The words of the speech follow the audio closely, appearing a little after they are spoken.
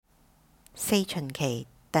四旬期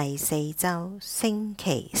第四周星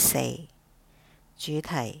期四，主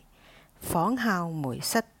題：仿效梅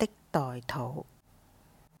瑟的代禱。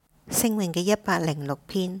聖詠嘅106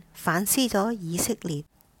篇反思咗以色列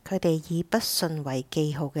佢哋以不信為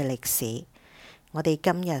記號嘅歷史。我哋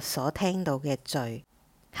今日所聽到嘅罪，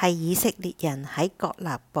係以色列人喺葛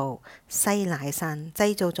勒布西乃山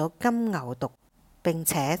製造咗金牛犢，並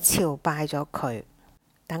且朝拜咗佢。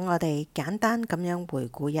等我哋簡單咁樣回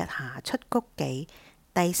顧一下出谷記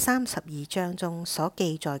第32章中所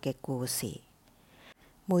記載嘅故事。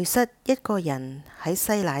梅瑟一個人喺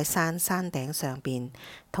西乃山山頂上邊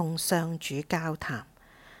同上主交談，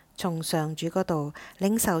從上主嗰度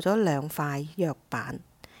領受咗兩塊約版，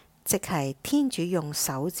即係天主用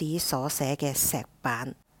手指所寫嘅石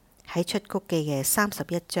版，喺出谷記嘅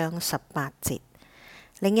31章18節。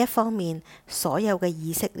另一方面，所有嘅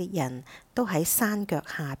以色列人都喺山腳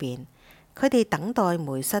下邊，佢哋等待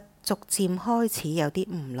梅瑟逐漸開始有啲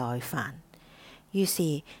唔耐煩。於是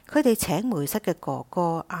佢哋請梅瑟嘅哥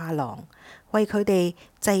哥亞郎為佢哋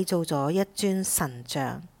製造咗一尊神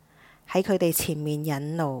像，喺佢哋前面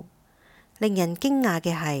引路。令人驚訝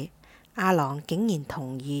嘅係，亞郎竟然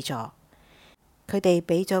同意咗。佢哋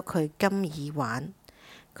俾咗佢金耳環。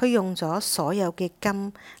佢用咗所有嘅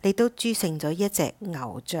金嚟都鑄成咗一隻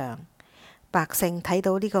牛像。百姓睇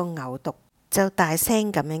到呢個牛犢就大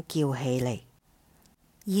聲咁樣叫起嚟：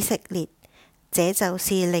以色列，這就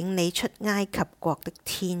是領你出埃及國的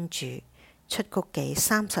天主。出谷記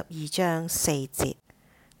32章4節。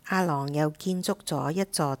亞郎又建築咗一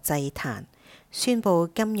座祭壇，宣佈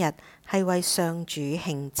今日係為上主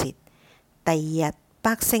慶節。第二日，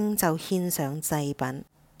百姓就獻上祭品，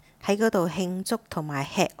喺嗰度慶祝同埋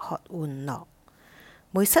吃喝玩樂。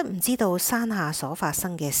梅瑟唔知道山下所發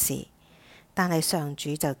生嘅事，但係上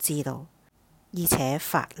主就知道，而且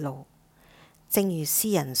發怒。正如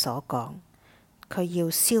詩人所講，佢要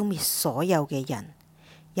消滅所有嘅人，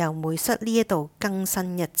由梅瑟呢一度更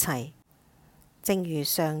新一切。正如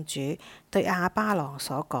上主對亞巴郎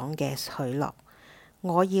所講嘅許諾，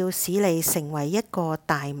我要使你成為一個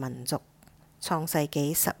大民族。創世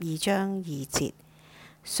紀12章2節。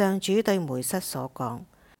上主對梅瑟所講，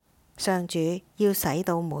上主要使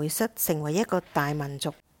到梅瑟成為一個大民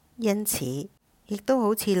族，因此亦都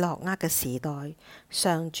好似諾厄嘅時代，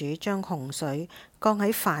上主將洪水降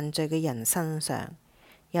喺犯罪嘅人身上，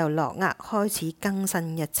由諾厄開始更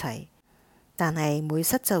新一切。但係梅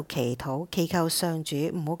瑟就祈求上主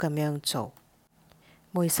唔好咁樣做。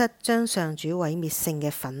梅瑟將上主毀滅性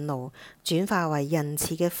嘅憤怒轉化為仁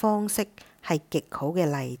慈嘅方式，係極好嘅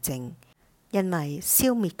例證。因為消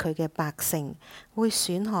滅佢嘅百姓會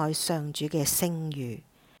損害上主嘅聲譽。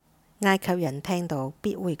埃及人聽到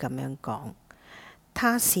必會咁樣講：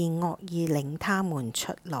他是惡意領他們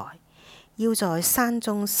出來，要在山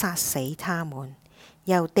中殺死他們，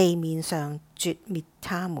由地面上絕滅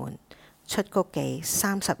他們。出谷記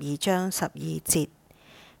32章12節。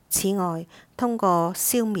此外，通過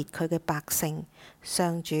消滅佢嘅百姓，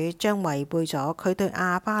上主將違背咗佢對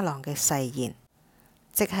亞巴郎嘅誓言，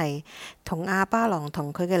即係同亞巴郎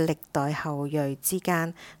同佢嘅歷代後裔之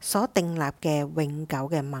間所訂立嘅永久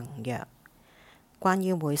嘅盟約。關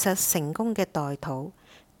於梅瑟成功嘅代禱，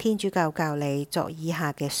天主教教理作以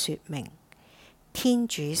下嘅說明：天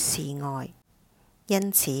主是愛，因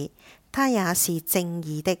此他也是正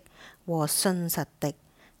義的和信實的，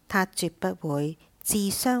他絕不會自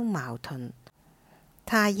相矛盾，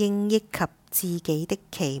他應憶及自己的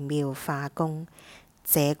奇妙化工，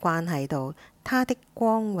這關係到他的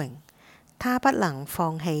光榮，他不能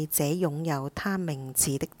放棄這擁有他名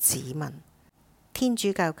字的子民。天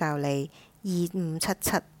主教教理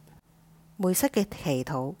2577。梅瑟嘅祈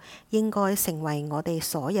禱應該成為我哋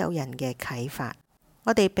所有人嘅啟發。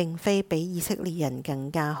我哋並非比以色列人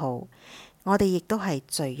更加好，我哋亦都係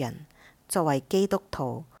罪人。作為基督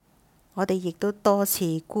徒，我哋亦都多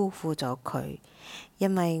次辜負咗佢，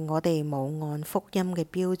因為我哋冇按福音嘅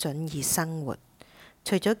標準而生活。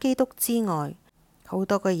除咗基督之外，好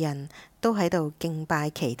多個人都喺度敬拜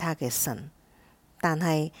其他嘅神，但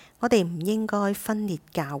係我哋唔應該分裂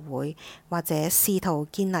教會，或者試圖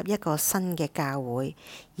建立一個新嘅教會，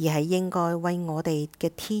而係應該為我哋嘅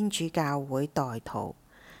天主教會代禱。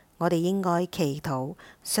我哋應該祈禱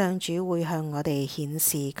上主會向我哋顯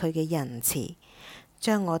示佢嘅仁慈，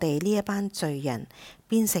將我哋呢一班罪人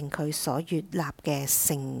變成佢所悅納嘅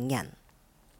聖人。